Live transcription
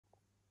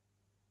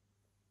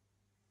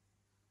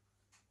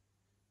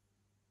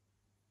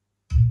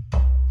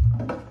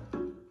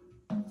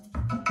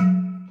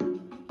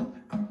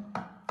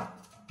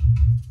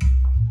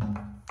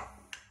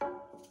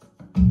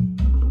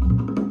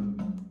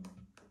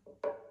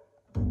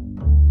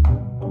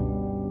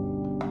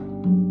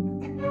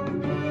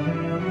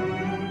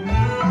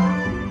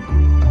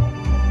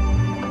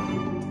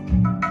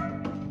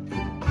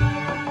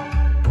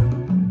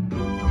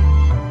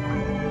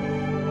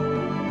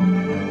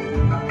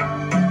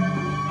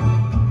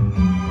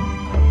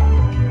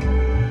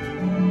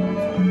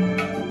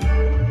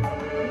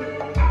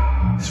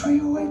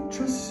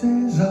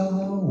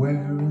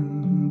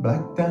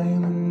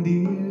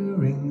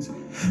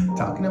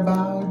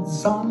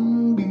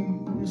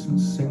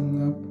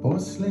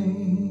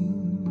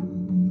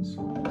porcelains.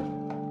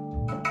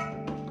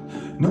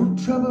 No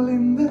trouble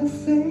in their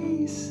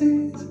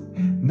faces,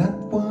 not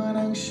one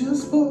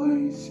anxious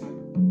voice.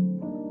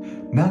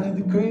 None of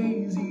the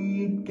crazy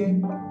you get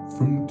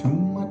from too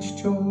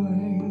much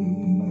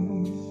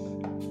choice.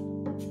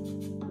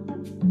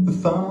 The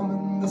thumb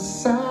and the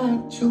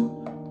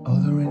satchel, or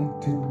the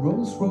rented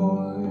Rolls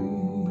Royce.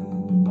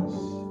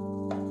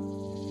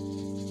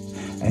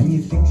 And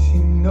you think she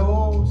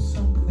knows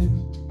something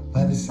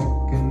by the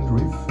second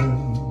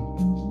refill.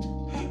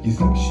 You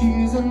think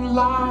she's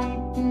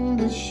enlightened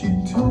as she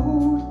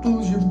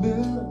totals your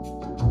bill.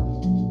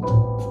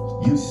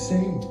 You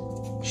say,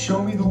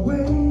 show me the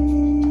way.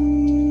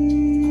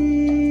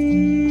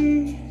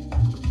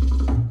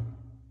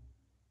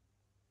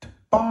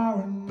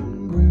 Bar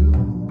and grill.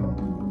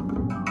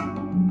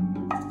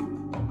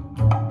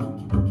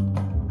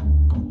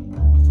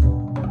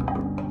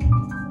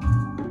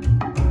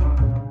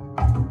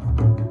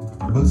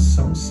 Well,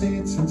 some say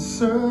it's in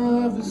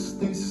service,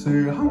 they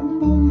say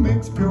humble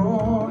makes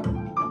pure.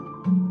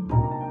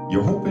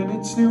 You're hoping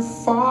it's near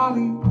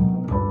folly,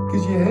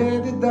 'cause you're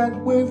headed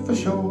that way for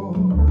sure.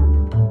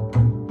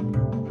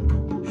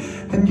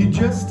 And you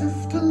just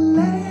have to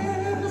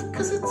laugh,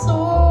 'cause it's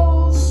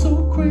all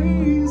so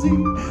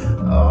crazy.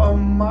 Our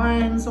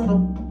minds on a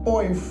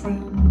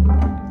boyfriend,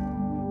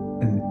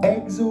 and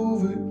eggs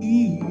over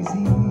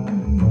easy.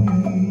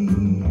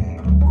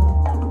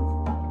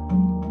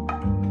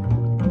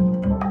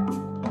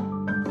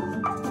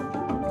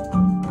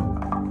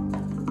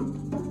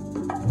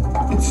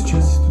 It's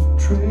just a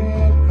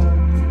trick on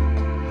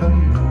her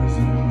nose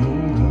and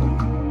your.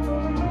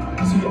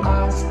 So you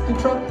ask the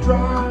truck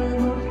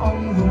driver on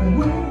the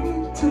way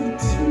to the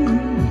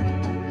tune,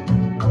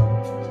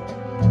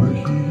 but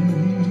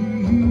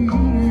he's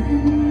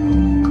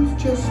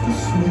just a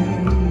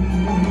slave.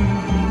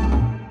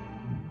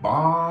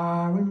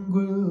 Bar and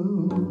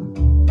grill.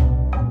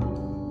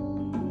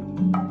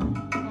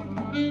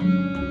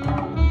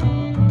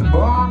 The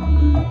bar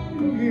and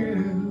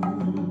grill.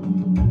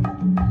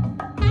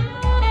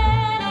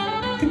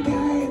 The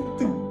guy at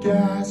the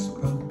gas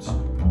pumps,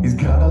 he's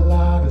got a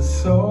lot of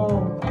soul.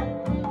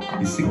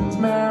 He sings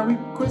Merry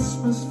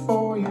Christmas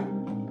for you,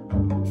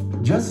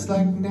 just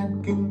like Nat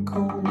King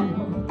Cole.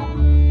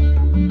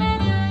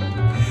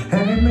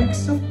 And he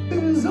makes a